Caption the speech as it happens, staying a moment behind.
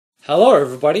Hello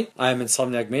everybody, I am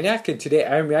Insomniac Maniac and today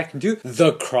I am reacting to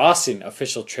The Crossing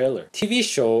official trailer. TV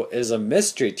show is a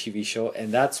mystery TV show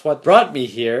and that's what brought me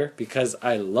here because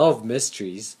I love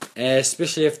mysteries. And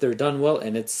especially if they're done well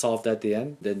and it's solved at the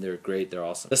end, then they're great, they're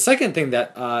awesome. The second thing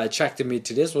that attracted me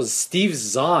to this was Steve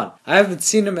Zahn. I haven't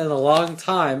seen him in a long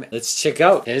time. Let's check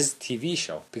out his TV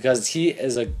show because he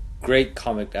is a great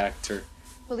comic actor.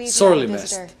 Sorely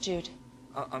missed. Jude.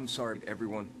 I'm sorry,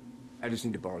 everyone. I just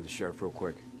need to borrow the sheriff real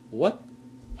quick. What?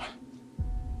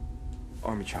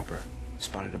 Army chopper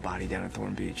spotted a body down at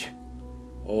Thorn Beach.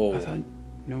 Oh. I thought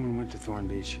no one went to Thorn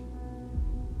Beach.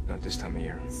 Not this time of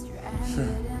year. She's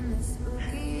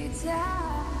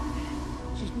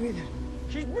breathing.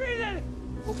 She's breathing!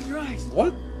 Open your eyes.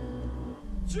 What?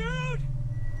 Jude!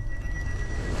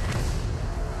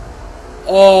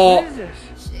 Oh. What is this?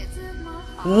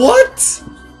 What?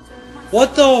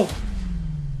 What the?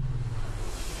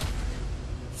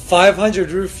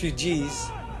 500 refugees.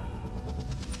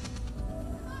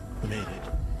 Made it.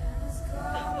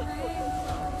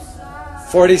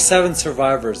 47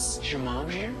 survivors. Is your mom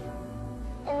here? In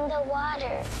the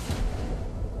water.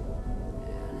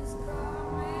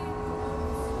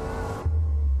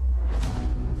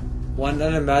 One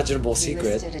unimaginable We secret.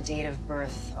 listed a date of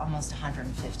birth almost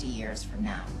 150 years from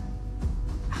now.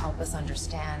 Help us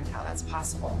understand how that's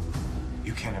possible.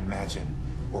 You can't imagine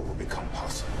what will become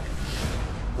possible.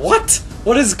 What?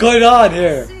 What is going on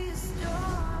here?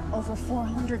 Over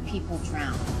 400 people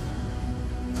drowned.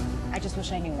 I just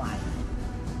wish I knew why.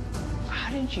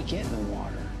 How did you get in the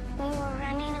water? We were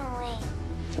running away.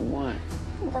 To what?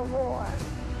 The war.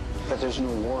 But there's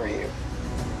no war here.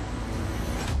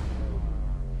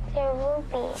 There will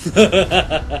be.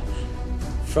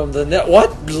 From the net.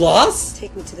 What? Lost?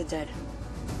 Take me to the dead.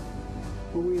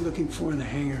 What were you looking for in the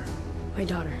hangar? My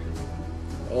daughter.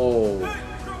 Oh.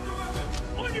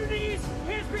 On your knees!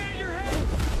 Hands behind your head!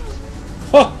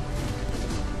 Huh.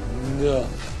 No.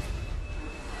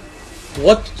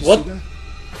 What? What?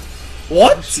 What?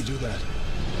 How did she do that?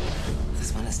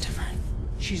 This one is different.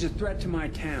 She's a threat to my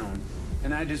town,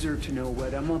 and I deserve to know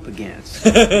what I'm up against.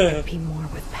 Be more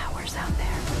with powers out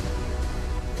there.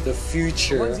 The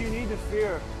future you need to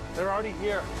fear, they're already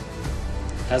here.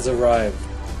 has arrived.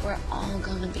 We're all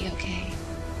gonna be okay.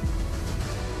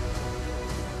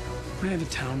 I have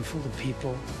a town full of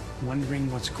people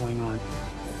wondering what's going on.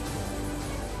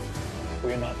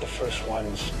 We're not the first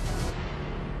ones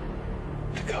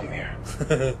to come here.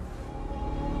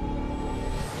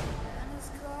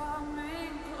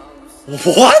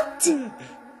 What?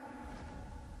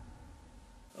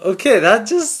 Okay, that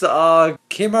just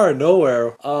came out of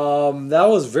nowhere. That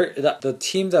was the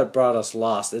team that brought us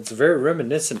Lost. It's very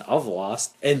reminiscent of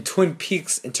Lost and Twin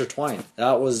Peaks intertwined.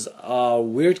 That was a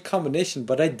weird combination,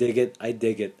 but I dig it. I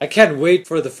dig it. I can't wait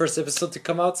for the first episode to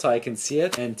come out so I can see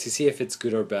it and to see if it's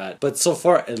good or bad. But so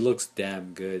far, it looks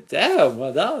damn good. Damn,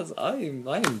 well, I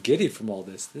am giddy from all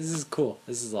this. This is cool.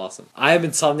 This is awesome. I am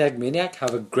Insomniac Maniac.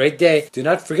 Have a great day. Do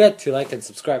not forget to like and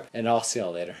subscribe, and I'll see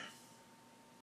y'all later.